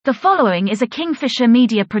The following is a Kingfisher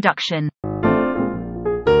Media production.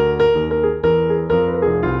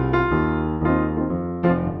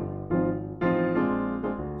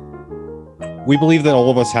 We believe that all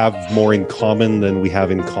of us have more in common than we have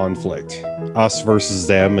in conflict. Us versus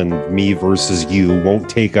them and me versus you won't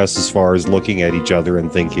take us as far as looking at each other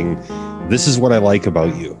and thinking, this is what I like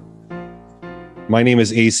about you. My name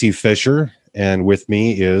is AC Fisher, and with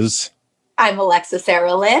me is... I'm Alexa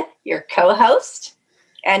Sarah Lynn, your co-host.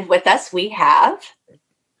 And with us we have...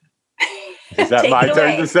 Is that my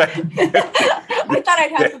turn to say? I thought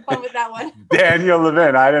I'd have some fun with that one. Daniel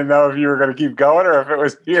Levin. I didn't know if you were going to keep going or if it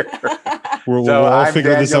was here. We'll all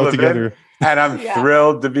figure this out Levin, together. And I'm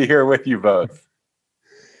thrilled to be here with you both.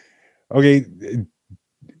 Okay.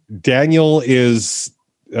 Daniel is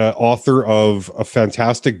author of a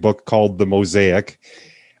fantastic book called The Mosaic.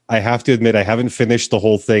 I have to admit, I haven't finished the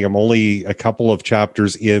whole thing. I'm only a couple of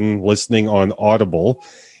chapters in, listening on Audible.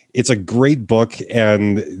 It's a great book,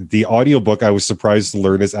 and the audiobook, I was surprised to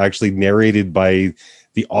learn, is actually narrated by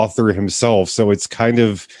the author himself. So it's kind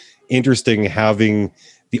of interesting having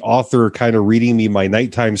the author kind of reading me my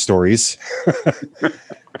nighttime stories.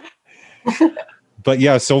 But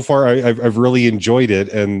yeah, so far I've really enjoyed it.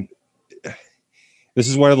 And this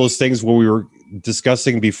is one of those things where we were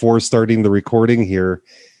discussing before starting the recording here,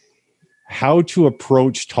 how to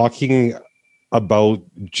approach talking about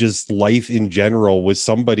just life in general with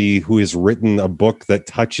somebody who has written a book that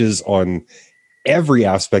touches on every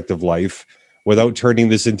aspect of life without turning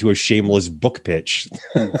this into a shameless book pitch.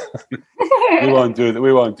 We won't do that.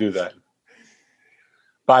 We won't do that.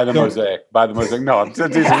 Buy the Mosaic. Buy the Mosaic. No, I'm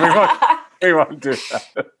teasing. We won't do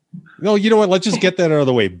that. No, you know what? Let's just get that out of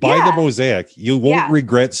the way. Buy the Mosaic. You won't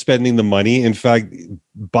regret spending the money. In fact,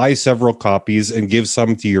 buy several copies and give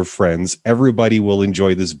some to your friends. Everybody will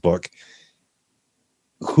enjoy this book.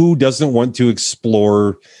 Who doesn't want to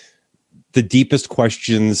explore the deepest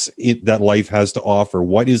questions that life has to offer?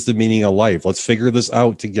 What is the meaning of life? Let's figure this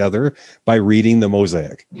out together by reading The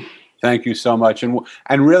Mosaic. Thank you so much. And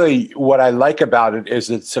really what I like about it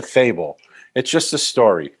is it's a fable. It's just a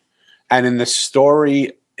story. And in the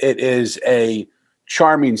story, it is a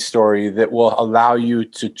charming story that will allow you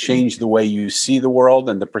to change the way you see the world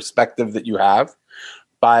and the perspective that you have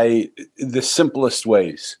by the simplest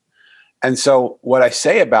ways. And so what I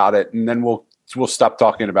say about it, and then we'll stop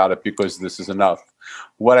talking about it because this is enough.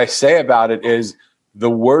 What I say about it is the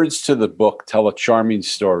words to the book tell a charming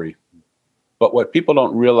story. But what people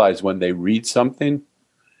don't realize when they read something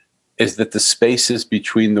is that the spaces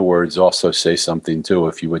between the words also say something too,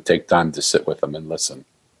 if you would take time to sit with them and listen.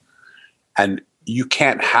 And you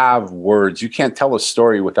can't have words. You can't tell a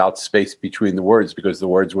story without space between the words because the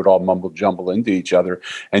words would all mumble jumble into each other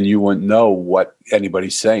and you wouldn't know what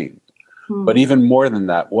anybody's saying. But even more than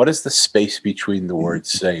that, what is the space between the words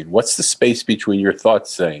saying? What's the space between your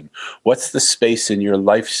thoughts saying? What's the space in your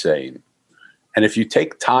life saying? And if you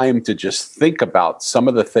take time to just think about some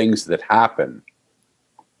of the things that happen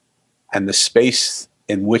and the space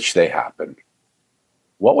in which they happen,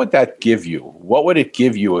 what would that give you? What would it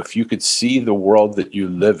give you if you could see the world that you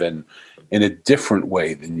live in a different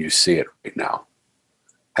way than you see it right now?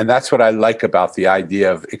 And that's what I like about the idea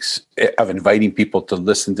of inviting people to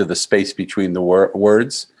listen to the space between the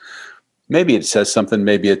words. Maybe it says something,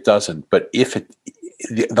 maybe it doesn't. But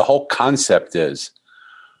the whole concept is,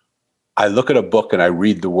 I look at a book and I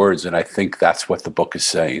read the words and I think that's what the book is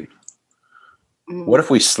saying. What if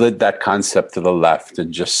we slid that concept to the left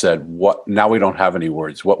and just said, now we don't have any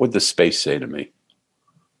words. What would the space say to me?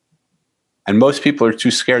 And most people are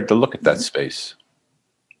too scared to look at that space.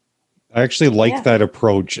 I actually like that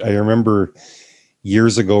approach. I remember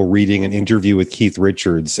years ago reading an interview with Keith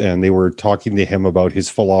Richards, and they were talking to him about his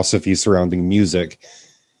philosophy surrounding music.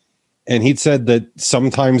 And he'd said that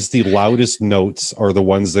sometimes the loudest notes are the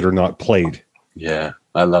ones that are not played. Yeah,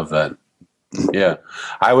 I love that. Yeah,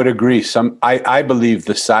 I would agree. I believe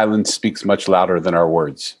the silence speaks much louder than our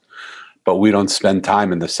words, but we don't spend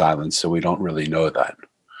time in the silence, so we don't really know that.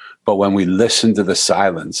 But when we listen to the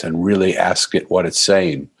silence and really ask it what it's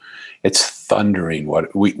saying, it's thundering.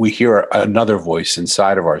 What we hear another voice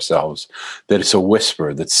inside of ourselves that it's a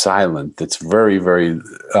whisper, that's silent, that's very, very,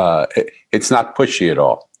 it's not pushy at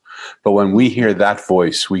all. But when we hear that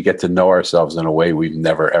voice, we get to know ourselves in a way we've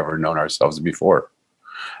never, ever known ourselves before.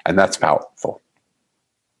 And that's powerful.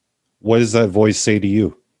 What does that voice say to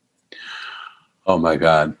you? Oh my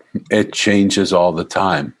God, it changes all the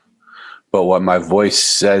time. But what my voice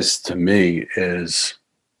says to me is,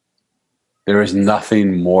 there is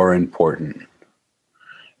nothing more important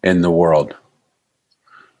in the world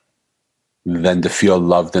than to feel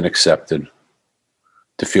loved and accepted,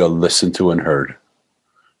 to feel listened to and heard,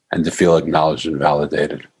 and to feel acknowledged and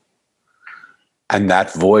validated. And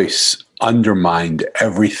that voice undermined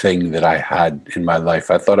everything that I had in my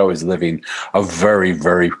life. I thought I was living a very,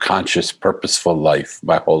 very conscious, purposeful life,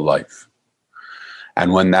 my whole life.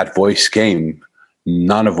 And when that voice came,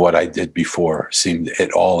 none of what I did before seemed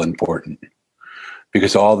at all important.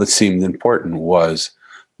 Because all that seemed important was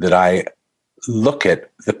that I look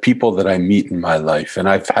at the people that I meet in my life. And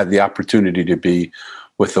I've had the opportunity to be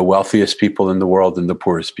with the wealthiest people in the world and the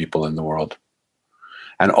poorest people in the world.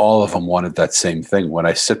 And all of them wanted that same thing. When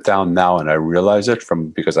I sit down now and I realize it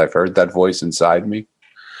because I've heard that voice inside me,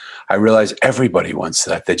 I realize everybody wants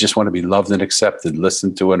that. They just want to be loved and accepted,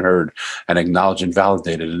 listened to and heard, and acknowledged and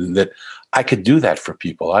validated. And that I could do that for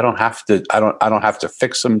people. I don't have to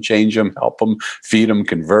fix them, change them, help them, feed them,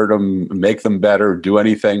 convert them, make them better, do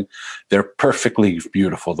anything. They're perfectly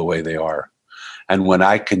beautiful the way they are. And when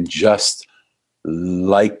I can just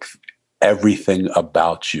like everything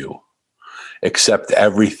about you, accept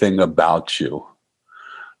everything about you,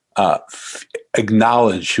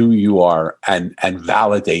 acknowledge who you are and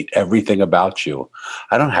validate everything about you.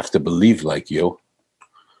 I don't have to believe like you.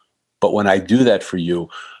 But when I do that for you,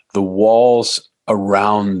 the walls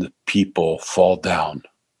around people fall down.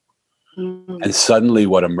 Mm-hmm. And suddenly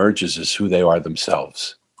what emerges is who they are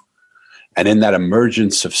themselves. And in that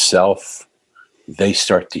emergence of self, they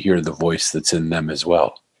start to hear the voice that's in them as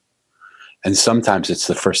well. And sometimes it's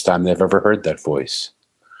the first time they've ever heard that voice.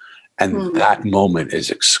 And that moment is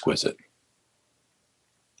exquisite.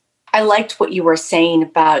 I liked what you were saying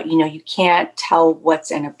about, you can't tell what's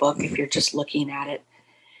in a book if you're just looking at it,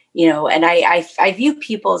 and I view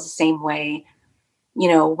people as the same way,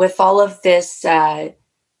 with all of this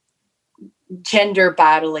gender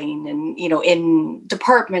battling and, in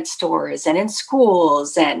department stores and in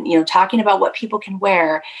schools and, talking about what people can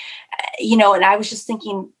wear, and I was just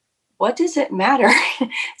thinking, what does it matter?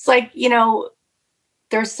 It's like,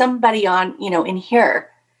 there's somebody on, in here.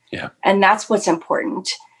 Yeah. And that's what's important.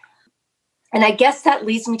 And I guess that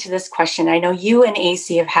leads me to this question. I know you and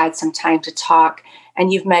AC have had some time to talk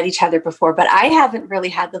and you've met each other before, but I haven't really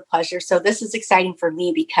had the pleasure. So this is exciting for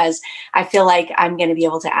me because I feel like I'm going to be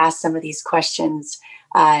able to ask some of these questions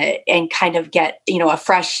and kind of get, a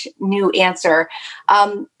fresh new answer.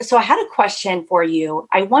 So I had a question for you.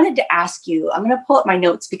 I wanted to ask you, I'm going to pull up my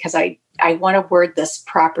notes because I want to word this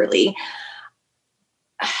properly.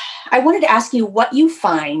 I wanted to ask you what you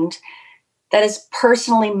find that is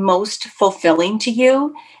personally most fulfilling to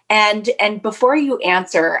you. And before you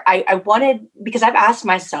answer, I wanted, because I've asked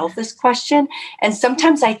myself this question, and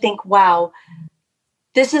sometimes I think, wow,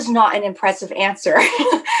 this is not an impressive answer.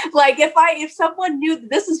 Like if someone knew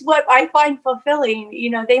this is what I find fulfilling,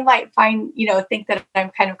 they might think that I'm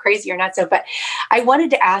kind of crazy or not so. But I wanted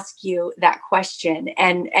to ask you that question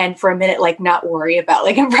and for a minute, not worry about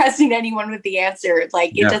impressing anyone with the answer. It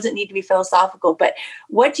doesn't need to be philosophical, but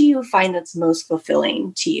what do you find that's most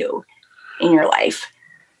fulfilling to you in your life?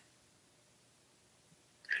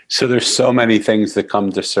 So there's so many things that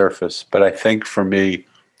come to surface, but I think for me,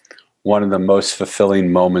 one of the most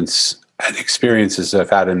fulfilling moments and experiences I've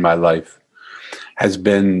had in my life has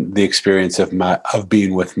been the experience of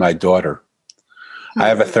being with my daughter. Mm-hmm. I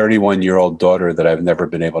have a 31-year-old daughter that I've never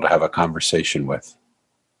been able to have a conversation with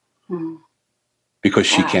because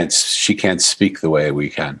she can't speak the way we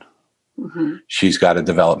can. Mm-hmm. She's got a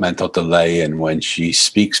developmental delay, and when she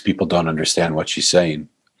speaks, people don't understand what she's saying.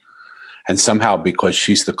 And somehow, because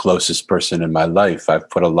she's the closest person in my life, I've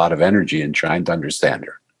put a lot of energy in trying to understand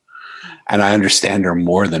her. And I understand her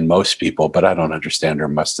more than most people, but I don't understand her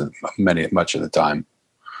much of the time.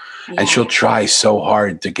 Yeah. And she'll try so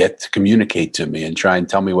hard to communicate to me and try and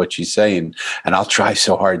tell me what she's saying. And I'll try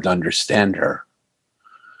so hard to understand her.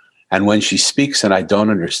 And when she speaks and I don't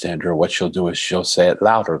understand her, what she'll do is she'll say it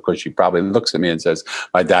louder because she probably looks at me and says,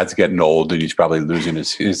 my dad's getting old and he's probably losing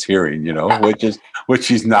his hearing, which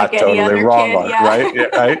he's not totally wrong on, right? Yeah,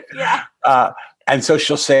 right? Yeah. And so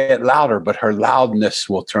she'll say it louder, but her loudness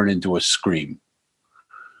will turn into a scream.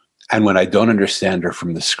 And when I don't understand her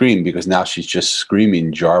from the scream, because now she's just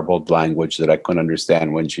screaming jarbled language that I couldn't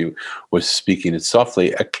understand when she was speaking it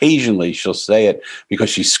softly, occasionally she'll say it because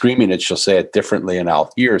she's screaming it. She'll say it differently and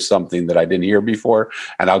I'll hear something that I didn't hear before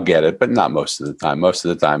and I'll get it, but not most of the time. Most of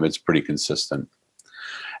the time it's pretty consistent.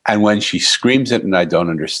 And when she screams it and I don't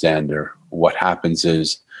understand her, what happens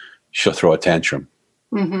is she'll throw a tantrum.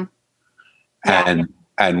 Mm-hmm.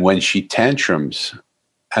 And when she tantrums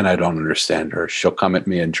and I don't understand her, she'll come at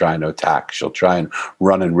me and try and attack. She'll try and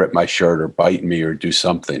run and rip my shirt or bite me or do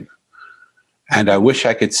something. And I wish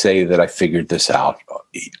I could say that I figured this out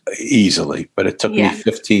easily, but it took me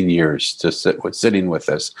 15 years to sitting with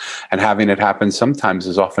this and having it happen sometimes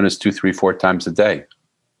as often as 2, 3, 4 times a day.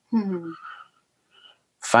 Mm-hmm.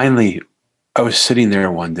 Finally, I was sitting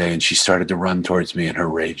there one day and she started to run towards me in her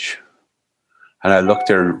rage. And I looked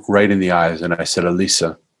her right in the eyes and I said,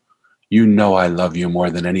 Elisa, you know I love you more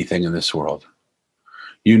than anything in this world.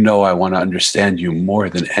 You know I want to understand you more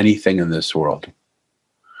than anything in this world.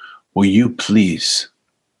 Will you please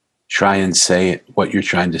try and say what you're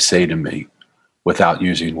trying to say to me without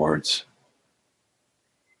using words?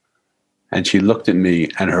 And she looked at me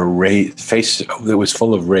and her face that was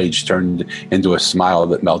full of rage turned into a smile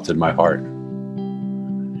that melted my heart.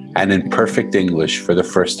 And in perfect English, for the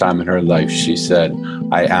first time in her life, she said,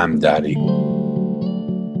 I am Daddy.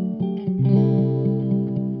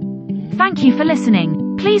 Thank you for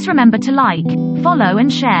listening. Please remember to like, follow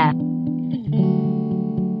and share.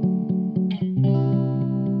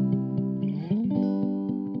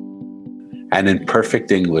 And in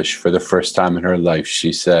perfect English, for the first time in her life,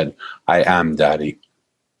 she said, I am Daddy.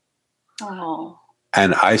 Oh.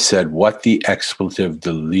 And I said, what the expletive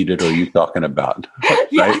deleted are you talking about?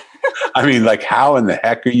 Right? I mean, like, how in the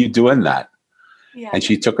heck are you doing that? Yeah. And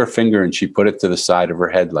she took her finger and she put it to the side of her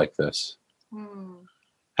head like this. Mm.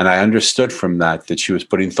 And I understood from that she was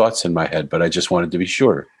putting thoughts in my head, but I just wanted to be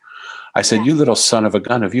sure. I said, you little son of a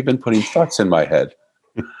gun, have you been putting thoughts in my head?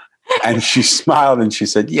 And she smiled and she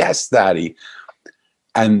said, yes, Daddy.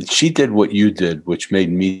 And she did what you did, which made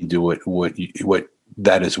me do what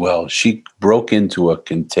that as well. She broke into a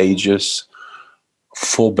contagious,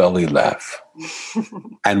 full belly laugh.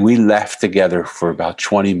 And we laughed together for about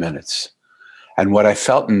 20 minutes. And what I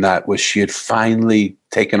felt in that was she had finally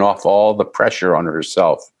taken off all the pressure on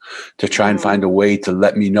herself to try and find a way to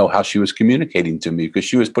let me know how she was communicating to me, because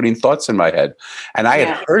she was putting thoughts in my head. And I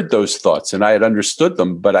had heard those thoughts and I had understood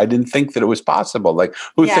them, but I didn't think that it was possible. Like,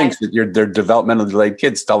 who thinks that they're developmentally delayed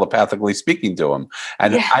kids telepathically speaking to them?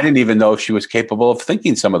 And I didn't even know if she was capable of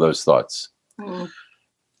thinking some of those thoughts. Mm.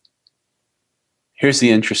 Here's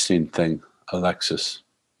the interesting thing, Alexis.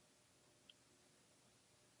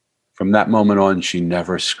 From that moment on, she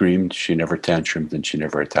never screamed, she never tantrumed, and she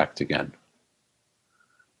never attacked again.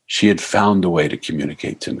 She had found a way to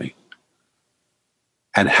communicate to me.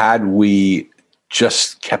 And had we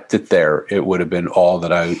just kept it there, it would have been all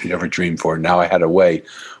that I ever dreamed for. Now I had a way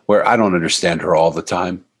where I don't understand her all the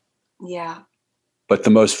time. Yeah. But the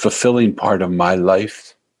most fulfilling part of my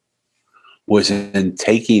life was in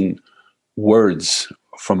taking words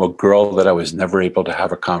from a girl that I was never able to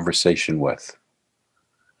have a conversation with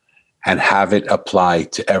and have it apply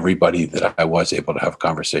to everybody that I was able to have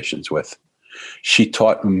conversations with. She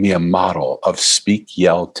taught me a model of speak,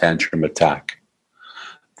 yell, tantrum, attack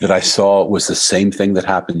that I saw was the same thing that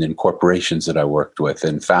happened in corporations that I worked with,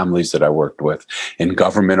 in families that I worked with, in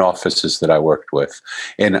government offices that I worked with,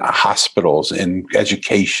 in hospitals, in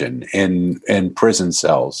education, in prison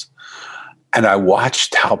cells. And I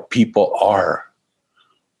watched how people are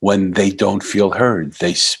when they don't feel heard.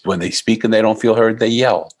 When they speak and they don't feel heard, they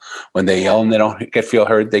yell. When they yell and they don't feel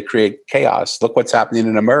heard, they create chaos. Look what's happening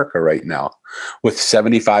in America right now with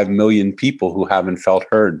 75 million people who haven't felt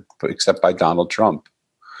heard except by Donald Trump.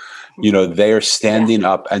 You know, they are standing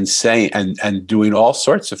up and saying and doing all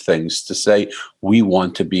sorts of things to say, we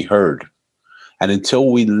want to be heard. And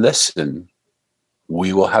until we listen,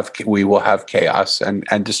 we will have chaos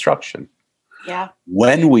and destruction. Yeah.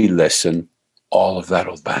 When we listen, all of that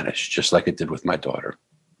will vanish, just like it did with my daughter.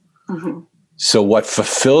 Mm-hmm. So what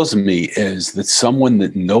fulfills me is that someone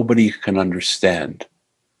that nobody can understand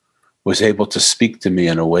was able to speak to me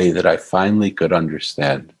in a way that I finally could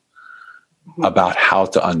understand about how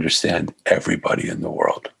to understand everybody in the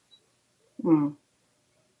world. Mm.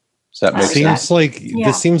 Does that make sense?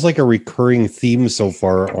 This seems like a recurring theme so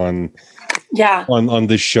far on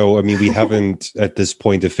this show. I mean, we haven't at this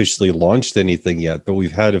point officially launched anything yet, but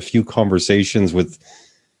we've had a few conversations with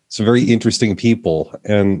some very interesting people.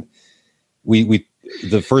 And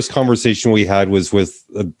the first conversation we had was with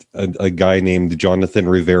a guy named Jonathan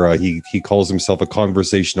Rivera. He calls himself a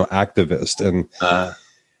conversational activist. And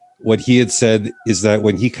what he had said is that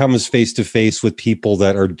when he comes face to face with people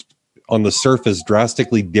that are on the surface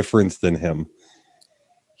drastically different than him,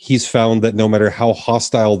 he's found that no matter how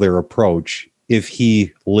hostile their approach, if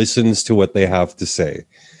he listens to what they have to say,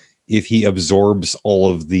 if he absorbs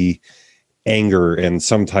all of the anger and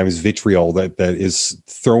sometimes vitriol that is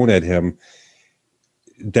thrown at him,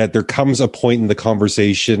 that there comes a point in the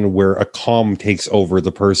conversation where a calm takes over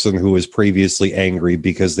the person who was previously angry,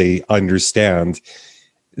 because they understand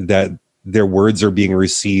that their words are being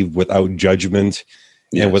received without judgment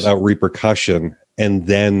and without repercussion, and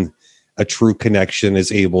then a true connection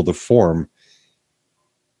is able to form.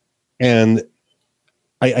 And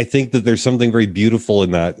I think that there's something very beautiful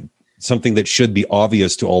in that, something that should be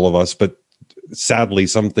obvious to all of us, but sadly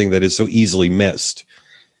something that is so easily missed.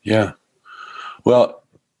 Yeah. Well,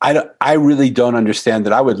 I really don't understand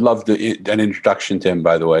that. I would love an introduction to him,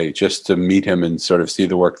 by the way, just to meet him and sort of see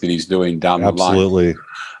the work that he's doing down the line. Absolutely.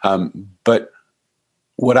 But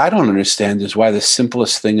what I don't understand is why the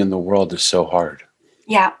simplest thing in the world is so hard.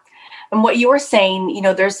 Yeah. And what you were saying, you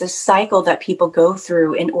know, there's this cycle that people go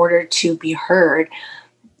through in order to be heard.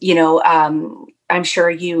 You know, I'm sure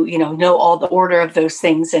you know all the order of those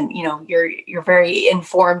things, and you know you're very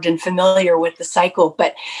informed and familiar with the cycle.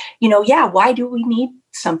 But you know, yeah, why do we need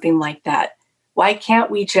something like that? Why can't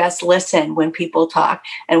we just listen when people talk,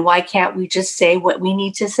 and why can't we just say what we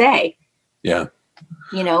need to say? Yeah,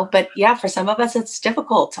 you know. But yeah, for some of us, it's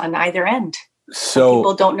difficult on either end. So some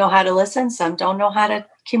people don't know how to listen. Some don't know how to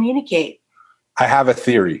communicate. I have a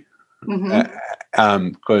theory,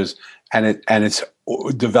 because it's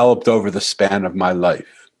developed over the span of my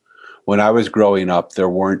life. When I was growing up, there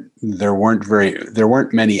weren't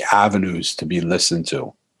many avenues to be listened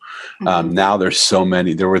to. Now there's so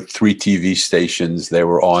many. There were 3 TV stations. They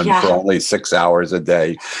were on for only 6 hours a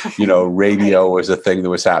day. You know, radio was a thing that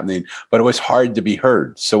was happening, but it was hard to be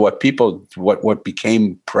heard. So what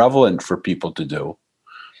became prevalent for people to do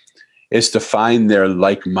is to find their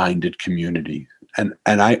like-minded community. And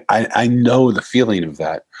I know the feeling of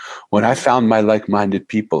that. When I found my like-minded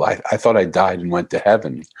people, I thought I died and went to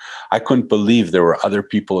heaven. I couldn't believe there were other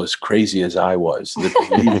people as crazy as I was, that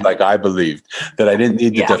believed like I believed, that I didn't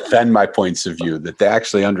need to defend my points of view, that they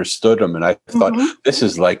actually understood them. And I thought, this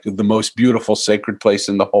is like the most beautiful sacred place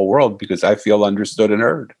in the whole world, because I feel understood and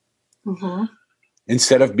heard.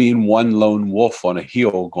 Instead of being one lone wolf on a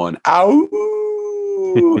hill going, ow,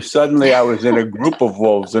 suddenly I was in a group of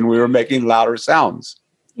wolves and we were making louder sounds.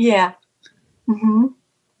 Yeah.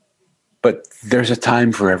 But there's a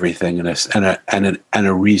time for everything, and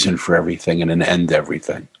a reason for everything, and an end to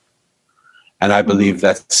everything. And I believe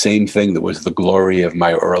that same thing that was the glory of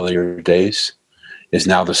my earlier days is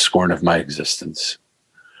now the scorn of my existence,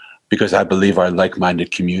 because I believe our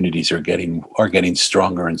like-minded communities are getting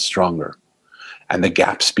stronger and stronger, and the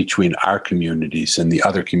gaps between our communities and the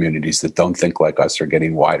other communities that don't think like us are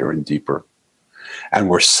getting wider and deeper, and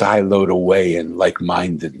we're siloed away in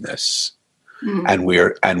like-mindedness. And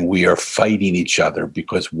we are fighting each other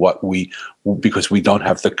because we don't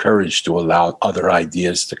have the courage to allow other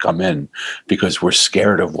ideas to come in, because we're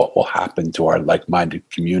scared of what will happen to our like-minded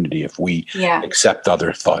community if we accept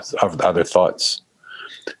other thoughts.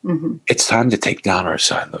 It's time to take down our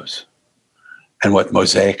silos. And what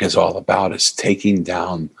Mosaic is all about is taking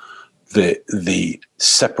down the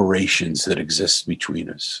separations that exist between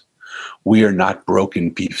us. We are not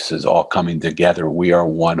broken pieces all coming together. We are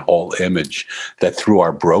one whole image that through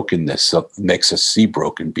our brokenness makes us see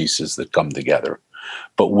broken pieces that come together.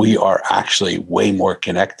 But we are actually way more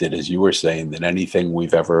connected, as you were saying, than anything we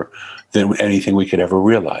could ever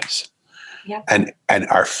realize. Yep. And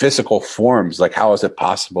our physical forms, like, how is it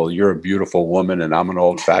possible? You're a beautiful woman and I'm an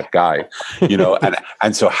old fat guy, you know,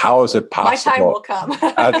 and so how is it possible? My time will come.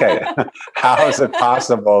 Okay. How is it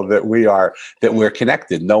possible that we're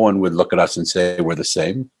connected? No one would look at us and say we're the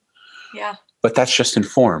same. Yeah. But that's just in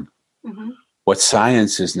form. What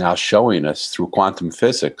science is now showing us through quantum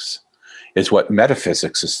physics is what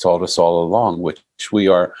metaphysics has told us all along, which we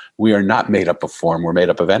are not made up of form, we're made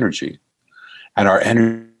up of energy. And our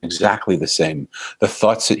energy is exactly the same. The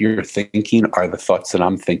thoughts that you're thinking are the thoughts that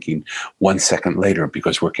I'm thinking 1 second later,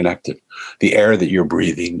 because we're connected. The air that you're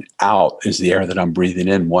breathing out is the air that I'm breathing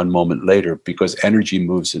in 1 moment later, because energy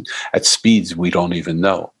moves at speeds we don't even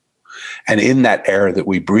know. And in that air that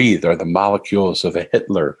we breathe are the molecules of a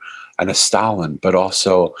Hitler and a Stalin, but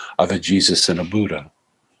also of a Jesus and a Buddha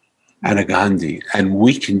and a Gandhi. And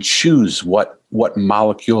we can choose what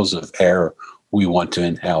molecules of air we want to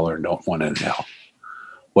inhale or don't want to inhale.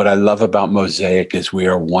 What I love about Mosaic is we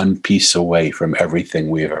are one piece away from everything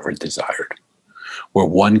we have ever desired. We're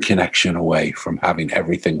one connection away from having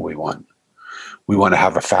everything we want. We want to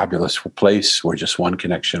have a fabulous place. We're just one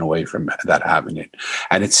connection away from that having it.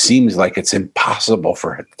 And it seems like it's impossible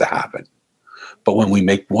for it to happen. But when we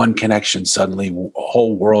make one connection, suddenly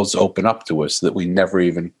whole worlds open up to us that we never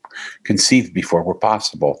even conceived before were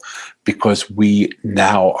possible, because we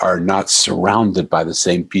now are not surrounded by the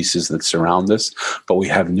same pieces that surround us, but we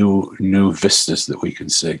have new vistas that we can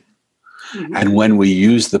see. Mhm. And when we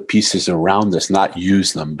use the pieces around us, not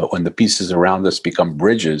use them, but when the pieces around us become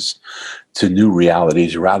bridges to new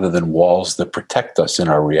realities rather than walls that protect us in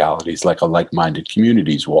our realities, like a like-minded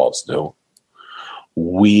community's walls do,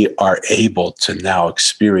 we are able to now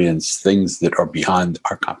experience things that are beyond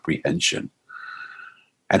our comprehension.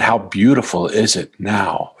 And how beautiful is it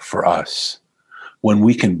now for us when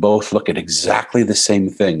we can both look at exactly the same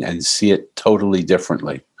thing and see it totally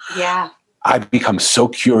differently? Yeah. I become so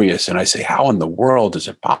curious and I say, how in the world is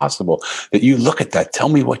it possible that you look at that? Tell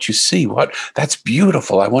me what you see. That's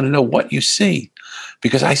beautiful. I want to know what you see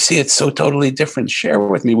because I see it so totally different. Share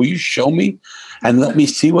with me. Will you show me and let me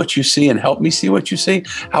see what you see and help me see what you see?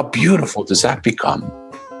 How beautiful does that become?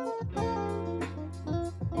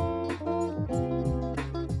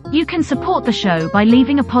 You can support the show by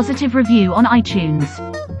leaving a positive review on iTunes.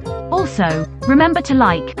 Also, remember to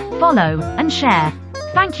like, follow, and share.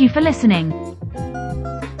 Thank you for listening.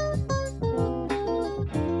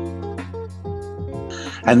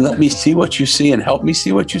 And let me see what you see and help me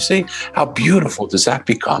see what you see. How beautiful does that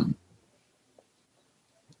become?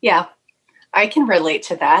 Yeah, I can relate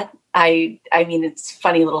to that. I mean, it's a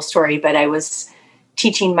funny little story, but I was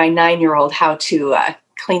teaching my 9-year-old how to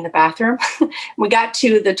clean the bathroom. We got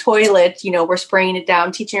to the toilet, we're spraying it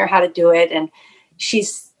down, teaching her how to do it. And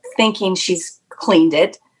she's thinking she's cleaned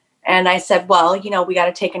it. And I said, well, we got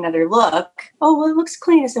to take another look. Oh, well, it looks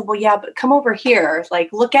clean. I said, well, yeah, but come over here.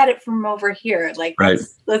 Like, look at it from over here. Like, right.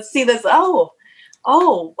 let's see this. Oh,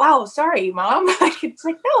 wow. Sorry, Mom. It's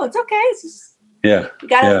like, no, it's okay. It's just, yeah. You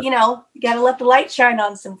gotta, you gotta let the light shine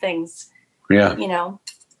on some things. Yeah.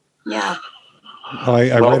 Yeah.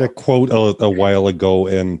 I read a quote a while ago,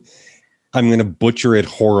 and I'm going to butcher it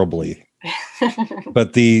horribly.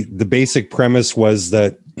 But the basic premise was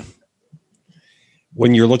that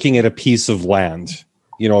when you're looking at a piece of land,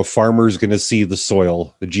 a farmer is going to see the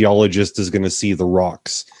soil, the geologist is going to see the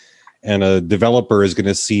rocks, and a developer is going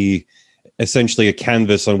to see essentially a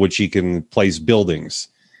canvas on which he can place buildings.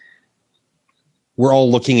 We're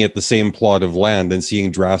all looking at the same plot of land and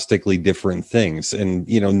seeing drastically different things. And,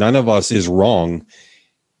 none of us is wrong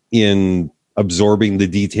in absorbing the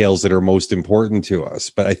details that are most important to us.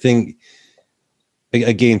 But I think,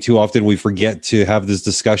 again, too often we forget to have this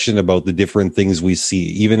discussion about the different things we see,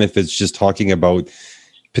 even if it's just talking about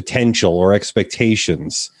potential or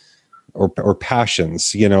expectations or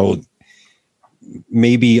passions.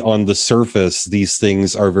 Maybe on the surface, these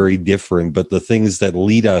things are very different, but the things that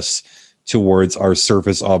lead us towards our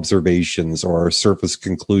surface observations or our surface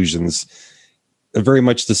conclusions are very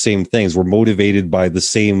much the same things. We're motivated by the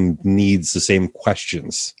same needs, the same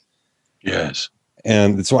questions. Yes.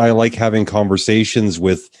 And so I like having conversations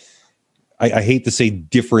with, I hate to say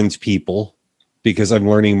different people, because I'm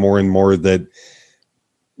learning more and more that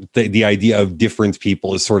the idea of different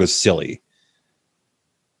people is sort of silly.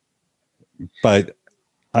 But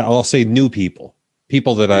I'll say new people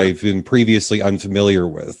that I've been previously unfamiliar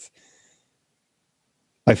with.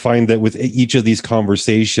 I find that with each of these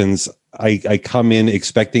conversations, I come in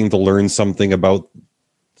expecting to learn something about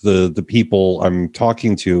the people I'm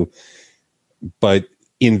talking to, but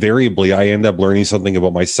invariably I end up learning something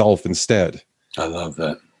about myself instead. I love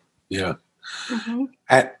that. Yeah. Mm-hmm.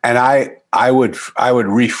 And I would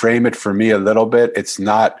reframe it for me a little bit. It's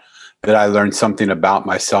not that I learned something about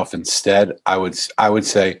myself instead. I would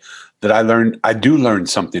say that I do learn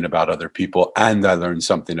something about other people, and I learn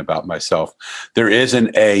something about myself. There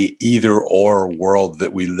isn't a either or world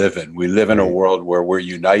that we live in. We live in a world where we're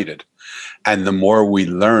united. And the more we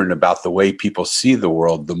learn about the way people see the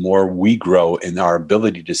world, the more we grow in our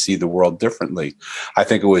ability to see the world differently. I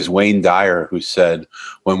think it was Wayne Dyer who said,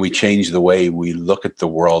 when we change the way we look at the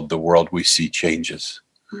world we see changes.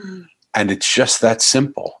 Mm-hmm. And it's just that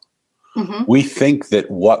simple. Mm-hmm. We think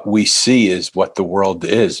that what we see is what the world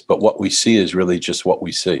is, but what we see is really just what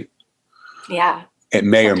we see. Yeah. It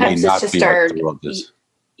may sometimes or may not be what the world is.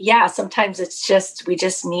 Yeah, sometimes it's just, we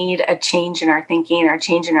just need a change in our thinking or a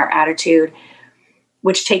change in our attitude,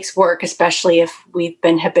 which takes work, especially if we've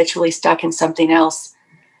been habitually stuck in something else.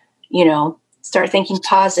 Start thinking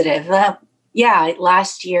positive.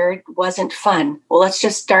 Last year wasn't fun. Well, let's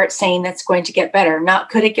just start saying that's going to get better. Not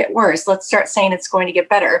could it get worse? Let's start saying it's going to get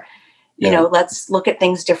better. Let's look at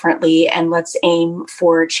things differently, and let's aim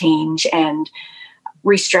for change and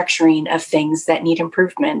restructuring of things that need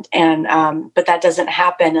improvement. And, but that doesn't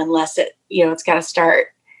happen unless it's got to start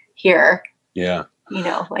here. Yeah.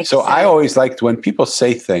 So I always liked when people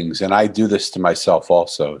say things, and I do this to myself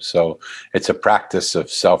also. So it's a practice of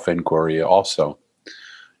self-inquiry also,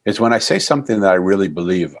 is when I say something that I really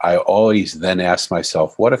believe, I always then ask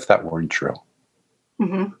myself, what if that weren't true?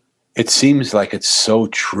 Mm-hmm. it seems like it's so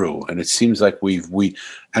true. And it seems like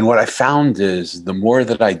and what I found is the more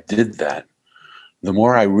that I did that, the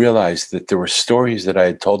more I realized that there were stories that I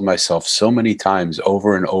had told myself so many times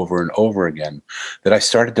over and over and over again that I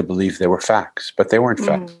started to believe they were facts, but they weren't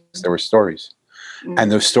facts. They were stories.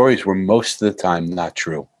 And those stories were most of the time not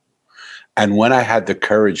true. And when I had the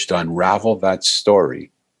courage to unravel that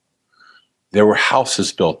story, there were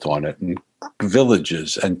houses built on it, and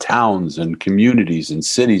villages and towns and communities and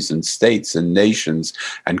cities and states and nations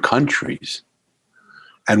and countries.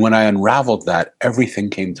 And when I unraveled that,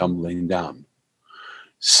 everything came tumbling down.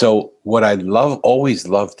 So what I always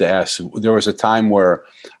loved to ask, there was a time where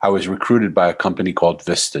I was recruited by a company called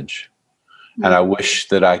Vistage. And I wish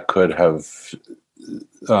that I could have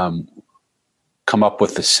come up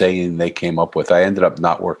with the saying they came up with. I ended up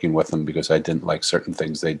not working with them because I didn't like certain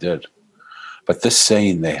things they did. But this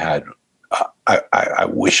saying they had, I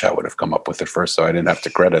wish I would have come up with it first so I didn't have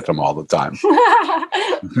to credit them all the time.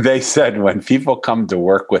 They said, when people come to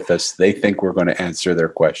work with us, they think we're going to answer their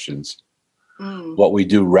questions. What we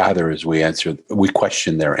do rather is we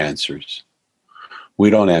question their answers.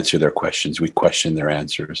 We don't answer their questions. We question their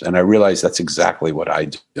answers. And I realize that's exactly what I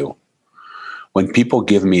do. When people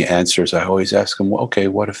give me answers, I always ask them, well, okay,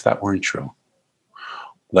 what if that weren't true?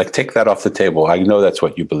 Like, take that off the table. I know that's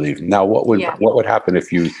what you believe. Now, what would happen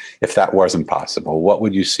if that wasn't possible? What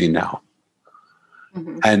would you see now?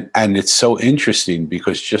 And it's so interesting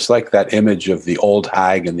because just like that image of the old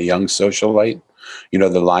hag and the young socialite, you know,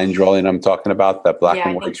 the line drawing I'm talking about, that black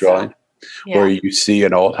and white drawing, where you see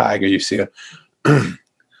an old hag and you see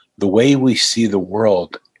the way we see the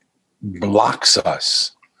world blocks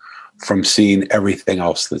us from seeing everything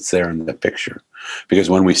else that's there in the picture. Because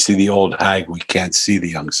when we see the old hag, we can't see the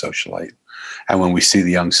young socialite. And when we see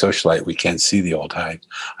the young socialite, we can't see the old hag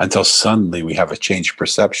until suddenly we have a changed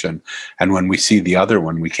perception. And when we see the other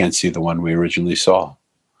one, we can't see the one we originally saw.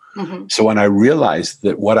 So when I realized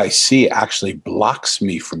that what I see actually blocks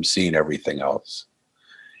me from seeing everything else,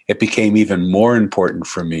 it became even more important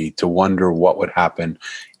for me to wonder what would happen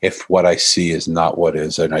if what I see is not what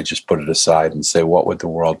is. And I just put it aside and say, what would the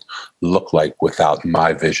world look like without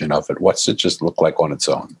my vision of it? What's it just look like on its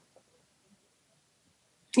own?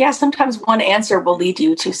 Yeah, sometimes one answer will lead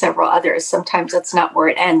you to several others. Sometimes that's not where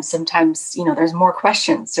it ends. Sometimes, you know, there's more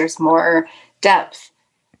questions, there's more depth.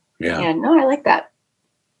 Yeah. And no, I like that.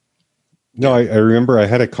 No, I remember I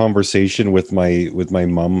had a conversation with my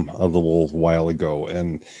mom a little while ago,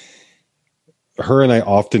 and her and I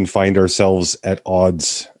often find ourselves at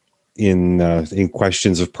odds in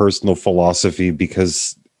questions of personal philosophy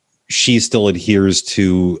because she still adheres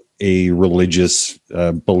to a religious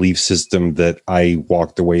belief system that I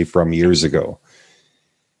walked away from years ago.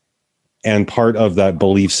 And part of that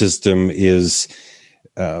belief system is,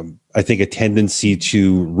 I think, a tendency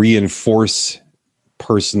to reinforce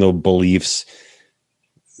personal beliefs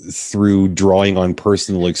through drawing on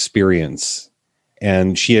personal experience.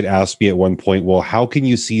 And she had asked me at one point, well, how can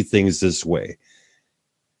you see things this way?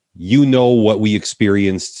 You know what we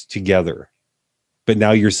experienced together, but now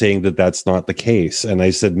you're saying that that's not the case. And I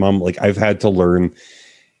said, Mom, like, I've had to learn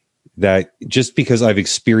that just because I've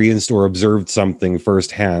experienced or observed something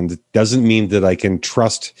firsthand doesn't mean that I can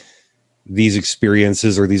trust these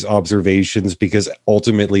experiences or these observations, because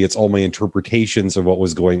ultimately it's all my interpretations of what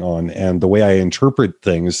was going on. And the way I interpret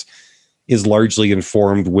things is largely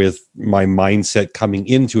informed with my mindset coming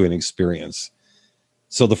into an experience.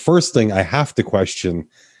 So the first thing I have to question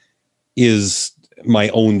is my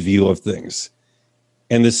own view of things.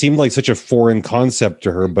 And this seemed like such a foreign concept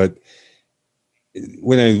to her, but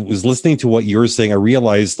when I was listening to what you're saying, I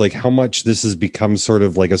realized like how much this has become sort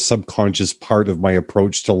of like a subconscious part of my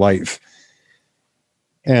approach to life.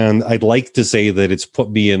 And I'd like to say that it's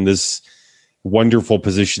put me in this wonderful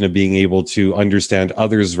position of being able to understand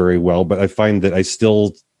others very well, but I find that I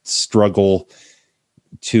still struggle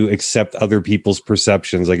to accept other people's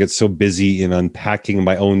perceptions. I get so busy in unpacking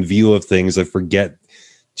my own view of things, I forget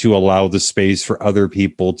to allow the space for other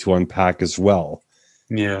people to unpack as well.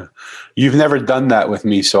 Yeah. You've never done that with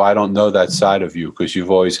me, so I don't know that side of you, because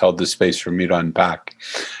you've always held the space for me to unpack.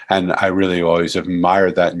 And I really always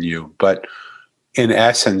admire that in you. But in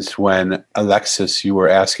essence, when Alexis, you were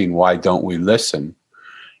asking, why don't we listen?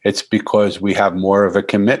 It's because we have more of a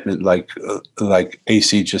commitment, like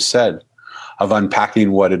AC just said, of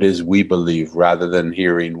unpacking what it is we believe rather than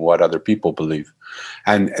hearing what other people believe.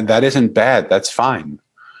 And that isn't bad. That's fine.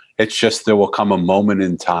 It's just there will come a moment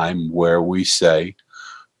in time where we say,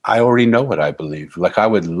 I already know what I believe. Like, I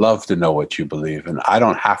would love to know what you believe, and I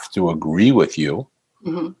don't have to agree with you.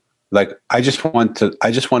 Mm-hmm. Like, I just want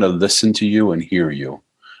to listen to you and hear you.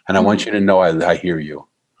 And I want you to know I hear you.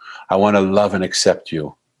 I want to love and accept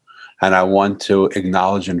you. And I want to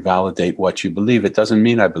acknowledge and validate what you believe. It doesn't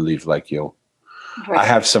mean I believe like you. Right. I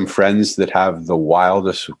have some friends that have the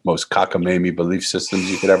wildest, most cockamamie belief systems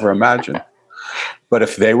you could ever imagine. But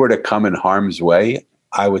if they were to come in harm's way,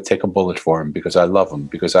 I would take a bullet for them because I love them,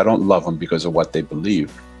 because I don't love them because of what they believe.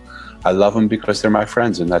 I love them because they're my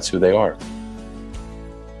friends and that's who they are.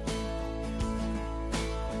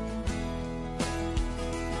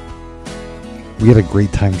 We had a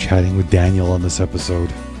great time chatting with Daniel on this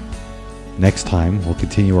episode. Next time, we'll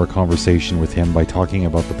continue our conversation with him by talking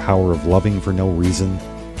about the power of loving for no reason,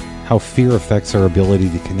 how fear affects our ability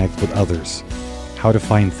to connect with others, how to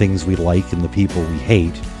find things we like in the people we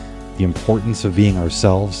hate, the importance of being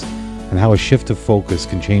ourselves, and how a shift of focus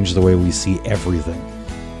can change the way we see everything.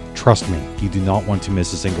 Trust me, you do not want to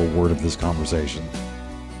miss a single word of this conversation.